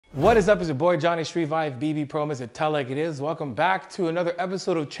What is up? It's your boy Johnny Street Vibe, BB Promise, it tell like it is. Welcome back to another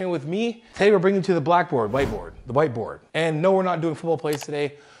episode of Train With Me. Today we're bringing you to the whiteboard. And no, we're not doing football plays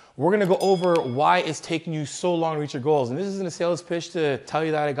today. We're gonna go over why it's taking you so long to reach your goals. And this isn't a sales pitch to tell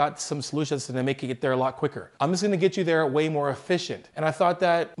you that I got some solutions to make you get there a lot quicker. I'm just gonna get you there way more efficient. And I thought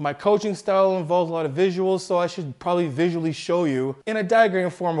that my coaching style involves a lot of visuals, so I should probably visually show you in a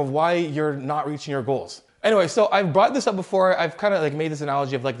diagram form of why you're not reaching your goals. Anyway, so I've brought this up before. I've kind of made this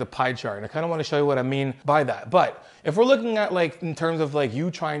analogy of the pie chart, and I kind of want to show you what I mean by that. But if we're looking at in terms of you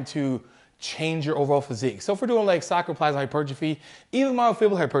trying to change your overall physique. So if we're doing sarcoplasmic hypertrophy, even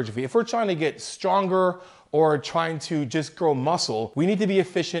myofibrillar hypertrophy, if we're trying to get stronger or trying to just grow muscle, we need to be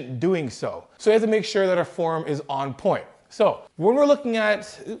efficient doing so. So we have to make sure that our form is on point. So when we're looking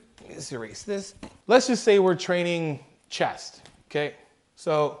at, let's erase this. Let's just say we're training chest, okay?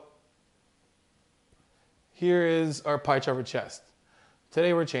 So here is our pie chart for chest.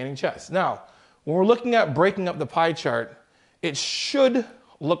 Today we're training chest. Now, when we're looking at breaking up the pie chart, it should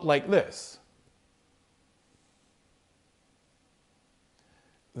look like this.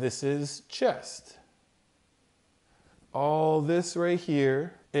 This is chest. All this right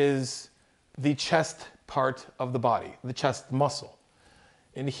here is the chest part of the body, the chest muscle.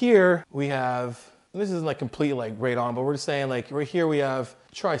 And here we have, this isn't completely right on, but we're just saying right here we have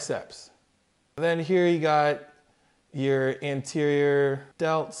triceps. Then here you got your anterior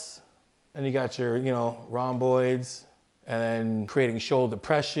delts, and you got your, rhomboids, and then creating shoulder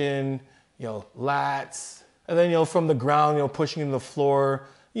depression, lats, and then, from the ground, pushing into the floor,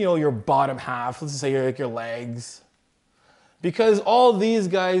 your bottom half, let's just say your legs. Because all these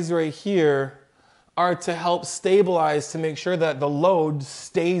guys right here are to help stabilize to make sure that the load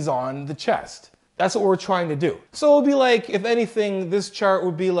stays on the chest. That's what we're trying to do. So it would be if anything, this chart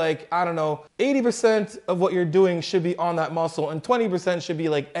would be I don't know, 80% of what you're doing should be on that muscle and 20% should be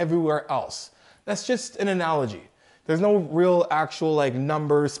everywhere else. That's just an analogy. There's no real actual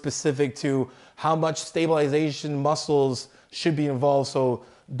number specific to how much stabilization muscles should be involved, so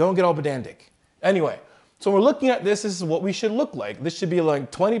don't get all pedantic. Anyway, so we're looking at this is what we should look like. This should be 20%,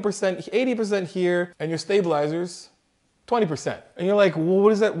 80% here, and your stabilizers, 20%. And you're like, well,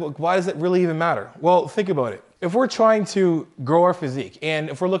 what is that? Why does it really even matter? Well, think about it. If we're trying to grow our physique, and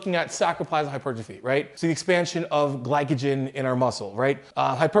if we're looking at sarcoplasmic hypertrophy, right? So the expansion of glycogen in our muscle, right?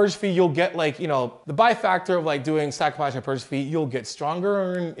 Hypertrophy, you'll get the byfactor of doing sarcoplasmic hypertrophy, you'll get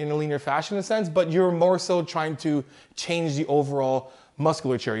stronger in a linear fashion in a sense, but you're more so trying to change the overall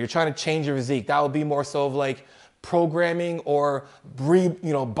musculature. You're trying to change your physique. That would be more so of programming or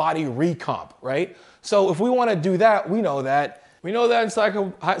body recomp, right? So if we want to do that, we know that in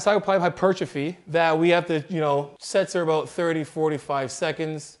sarcoplasmic hypertrophy that we have to, sets are about 30, 45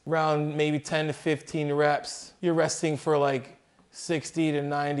 seconds, around maybe 10 to 15 reps. You're resting for 60 to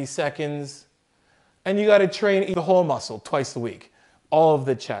 90 seconds. And you got to train the whole muscle twice a week. All of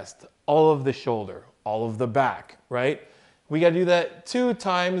the chest, all of the shoulder, all of the back, right? We got to do that 2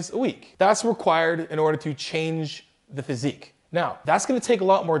 times a week. That's required in order to change the physique. Now, that's going to take a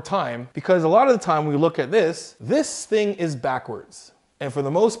lot more time because a lot of the time we look at this thing is backwards. And for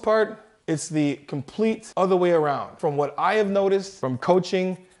the most part, it's the complete other way around. From what I have noticed from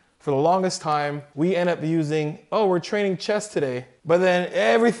coaching for the longest time, we end up using, oh, we're training chest today, but then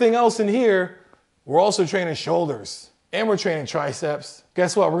everything else in here, we're also training shoulders and we're training triceps.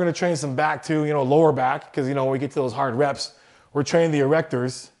 Guess what? We're going to train some back too, lower back, because, when we get to those hard reps, we're training the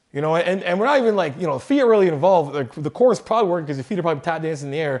erectors. And we're not even feet are really involved. The core is probably working because your feet are probably tap dancing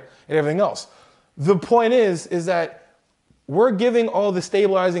in the air and everything else. The point is that we're giving all the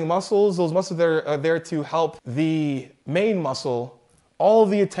stabilizing muscles, those muscles that are there to help the main muscle, all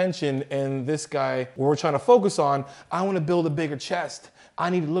the attention. And this guy, where we're trying to focus on, I want to build a bigger chest. I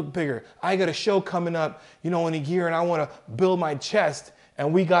need to look bigger. I got a show coming up, in a year, and I want to build my chest.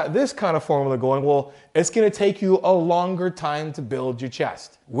 And we got this kind of formula going. Well, it's going to take you a longer time to build your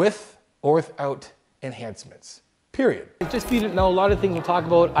chest with or without enhancements, period. Just if you didn't know, a lot of things we talk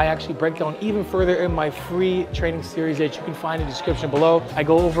about, I actually break down even further in my free training series that you can find in the description below. I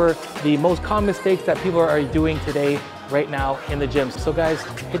go over the most common mistakes that people are doing today, right now in the gyms. So guys,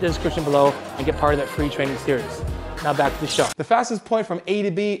 hit the description below and get part of that free training series. Now back to the show. The fastest point from A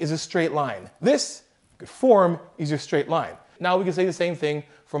to B is a straight line. This form is your straight line. Now we can say the same thing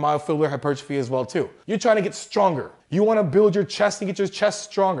for myofibrillar hypertrophy as well too. You're trying to get stronger. You want to build your chest and get your chest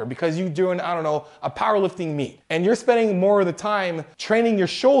stronger because you're doing, I don't know, a powerlifting meet. And you're spending more of the time training your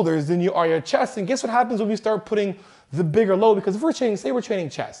shoulders than you are your chest. And guess what happens when we start putting the bigger load? Because if we're training, say we're training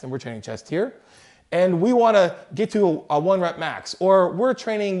chest and we're training chest here, and we want to get to a 1 rep max, or we're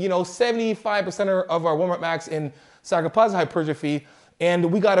training, 75% of our 1 rep max in sarcoplasmic hypertrophy, and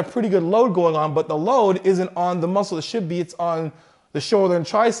we got a pretty good load going on, but the load isn't on the muscle it should be, it's on the shoulder and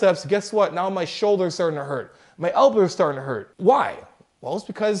triceps. Guess what? Now my shoulder's starting to hurt. My elbow's starting to hurt. Why? Well, it's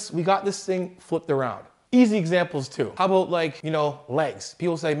because we got this thing flipped around. Easy examples too. How about like, legs?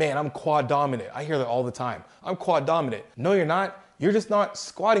 People say, man, I'm quad dominant. I hear that all the time. I'm quad dominant. No, you're not. You're just not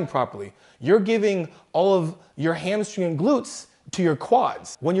squatting properly. You're giving all of your hamstring and glutes to your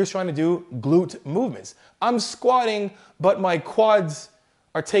quads when you're trying to do glute movements. I'm squatting, but my quads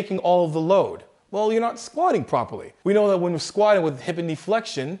are taking all of the load. Well, you're not squatting properly. We know that when we're squatting with hip and knee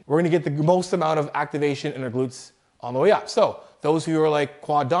flexion, we're gonna get the most amount of activation in our glutes on the way up. So those who are like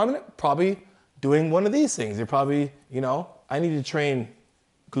quad dominant, probably doing one of these things. You're probably, I need to train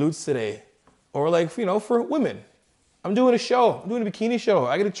glutes today. Or like, for women, I'm doing a show, I'm doing a bikini show.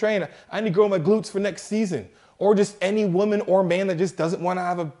 I gotta train, I need to grow my glutes for next season. Or just any woman or man that just doesn't wanna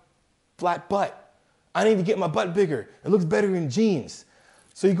have a flat butt. I need to get my butt bigger. It looks better in jeans.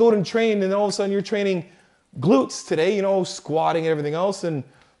 So you go and train, and all of a sudden you're training glutes today, squatting and everything else, and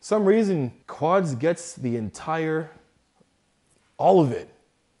some reason quads gets the entire, all of it.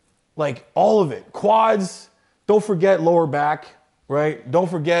 Like all of it. Quads, don't forget lower back, right? Don't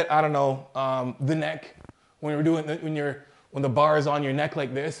forget, the neck. When you're doing, when the bar is on your neck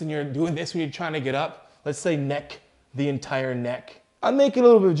like this, and you're doing this when you're trying to get up, let's say neck, the entire neck. I'm making a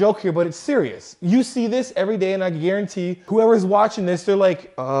little bit of a joke here, but it's serious. You see this every day, and I guarantee whoever's watching this, they're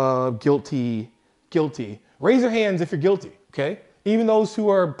like, guilty. Raise your hands if you're guilty, okay? Even those who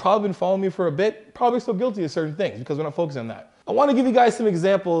are probably been following me for a bit, probably still guilty of certain things because we're not focusing on that. I want to give you guys some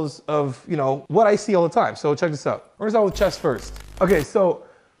examples of, what I see all the time. So check this out. We're gonna start with chest first. Okay, so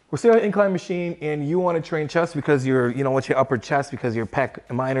we're sitting on an incline machine, and you want to train chest because your upper chest, because your pec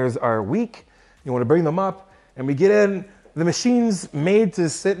minors are weak. You want to bring them up, and we get in. The machine's made to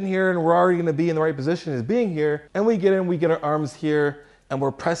sit in here, and we're already gonna be in the right position as being here. And we get in, we get our arms here, and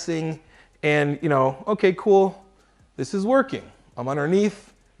we're pressing, and okay, cool. This is working. I'm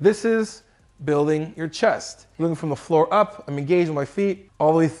underneath. This is building your chest. Looking from the floor up, I'm engaging my feet,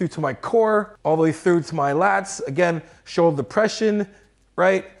 all the way through to my core, all the way through to my lats. Again, shoulder depression,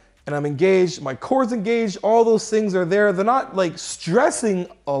 right? And I'm engaged, my core's engaged, all those things are there. They're not like stressing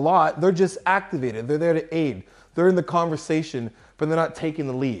a lot, they're just activated. They're there to aid. They're in the conversation, but they're not taking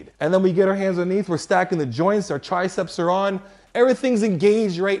the lead. And then we get our hands underneath, we're stacking the joints, our triceps are on, everything's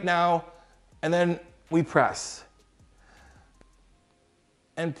engaged right now, and then we press.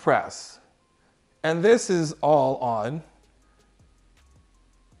 And press. And this is all on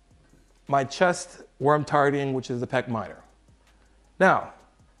my chest where I'm targeting, which is the pec minor. Now,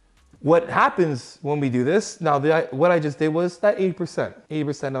 what happens when we do this, what I just did was that 80%.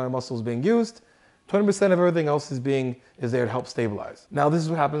 80% of my muscle is being used, 20% of everything else is there to help stabilize. Now this is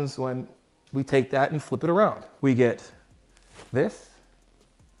what happens when we take that and flip it around. We get this,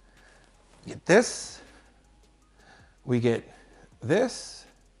 we get this, we get this,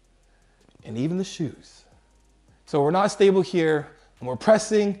 and even the shoes. So we're not stable here, and we're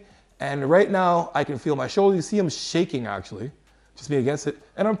pressing, and right now I can feel my shoulder. You see I'm shaking actually, just being against it,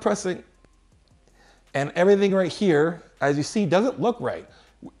 and I'm pressing, and everything right here, as you see, doesn't look right.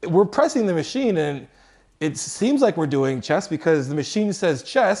 We're pressing the machine, and it seems like we're doing chest because the machine says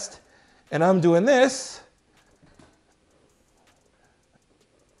chest, and I'm doing this.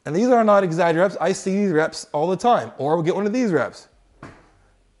 And these are not exaggerated reps. I see these reps all the time, or we'll get one of these reps.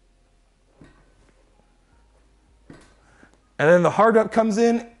 And then the hard rep comes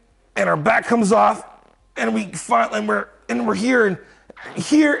in, and our back comes off, and we're here and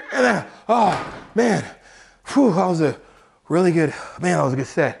here, and then, oh man, whew, that was a really good, man, that was a good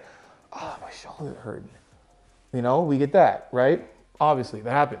set. Oh, my shoulder hurt. We get that, right? Obviously,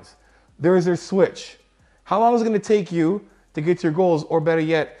 that happens. There is your switch. How long is it gonna take you to get to your goals, or better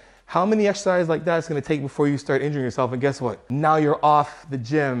yet, how many exercises like that is gonna take before you start injuring yourself? And guess what? Now you're off the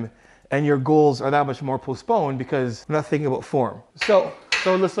gym, and your goals are that much more postponed because you're not thinking about form. So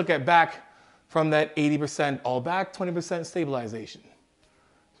let's look at back from that 80% all back, 20% stabilization.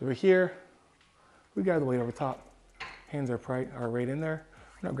 So we're here, we got the weight over top. Hands are right in there.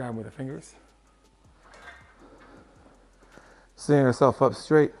 We're not grabbing with the fingers. Setting ourselves up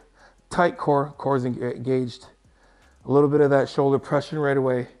straight. Tight core, core's engaged. A little bit of that shoulder pressure right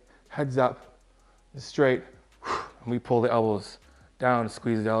away. Heads up, straight. And we pull the elbows down,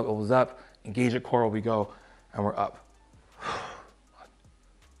 squeeze the elbows up, engage the core where we go, and we're up.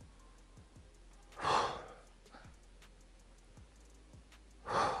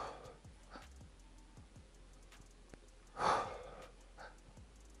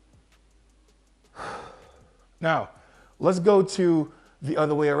 Now, let's go to the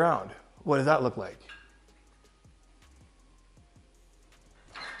other way around. What does that look like?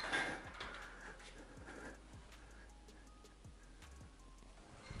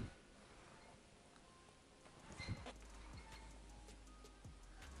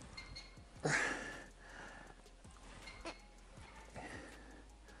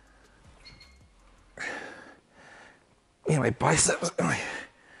 my biceps and my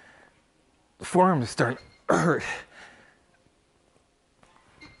forearms starting to hurt.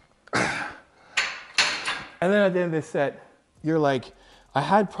 And then at the end of this set, you're like, I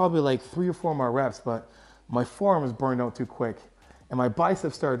had probably like 3 or 4 more reps, but my forearms burned out too quick and my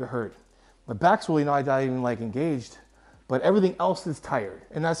biceps started to hurt. My back's really not even like engaged, but everything else is tired.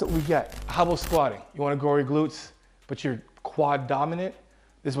 And that's what we get. How about squatting? You want to grow your glutes, but you're quad dominant?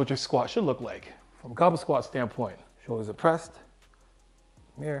 This is what your squat should look like. From a goblet squat standpoint, shoulders are pressed,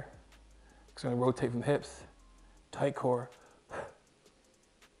 here. It's gonna rotate from the hips, tight core.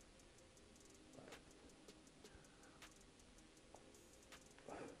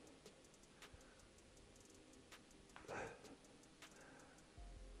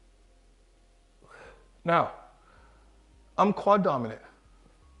 Now, I'm quad dominant.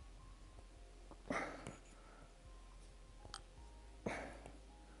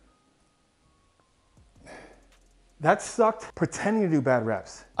 That sucked pretending to do bad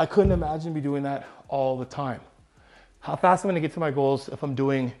reps. I couldn't imagine me doing that all the time. How fast am I gonna get to my goals if I'm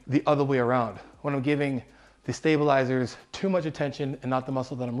doing the other way around? When I'm giving the stabilizers too much attention and not the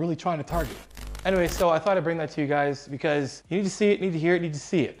muscle that I'm really trying to target. Anyway, so I thought I'd bring that to you guys because you need to see it, need to hear it, need to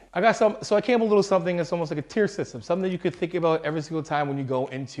see it. So I came up with a little something that's almost like a tier system, something that you could think about every single time when you go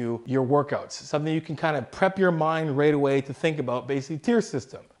into your workouts, something you can kind of prep your mind right away to think about, basically tier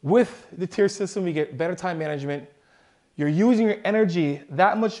system. With the tier system, you get better time management. You're using your energy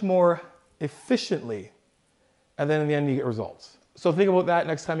that much more efficiently, and then in the end you get results. So think about that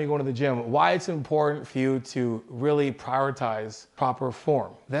next time you go into the gym, why it's important for you to really prioritize proper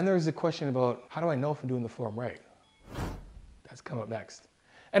form. Then there's the question about, how do I know if I'm doing the form right? That's coming up next.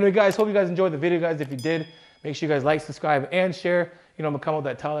 Anyway, guys, hope you guys enjoyed the video, guys. If you did, make sure you guys like, subscribe, and share. You know, I'm gonna come with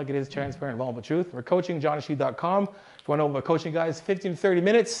that tell like it is, transparent, vulnerable truth. We're coaching, johnandshee.com. If you wanna know about coaching, guys, 15 to 30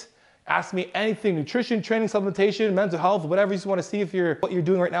 minutes. Ask me anything, nutrition, training, supplementation, mental health, whatever you just want to see if what you're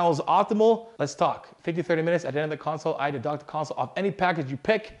doing right now is optimal. Let's talk. 50, 30 minutes at the end of the consult. I deduct the consult off any package you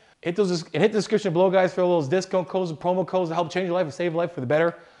pick. Hit the description below, guys, for all those discount codes and promo codes to help change your life and save your life for the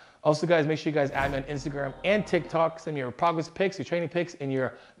better. Also, guys, make sure you guys add me on Instagram and TikTok. Send me your progress pics, your training pics, and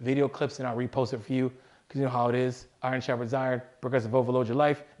your video clips, and I'll repost it for you because you know how it is. Iron sharpens iron. Progressive overload your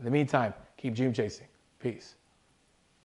life. In the meantime, keep dream chasing. Peace.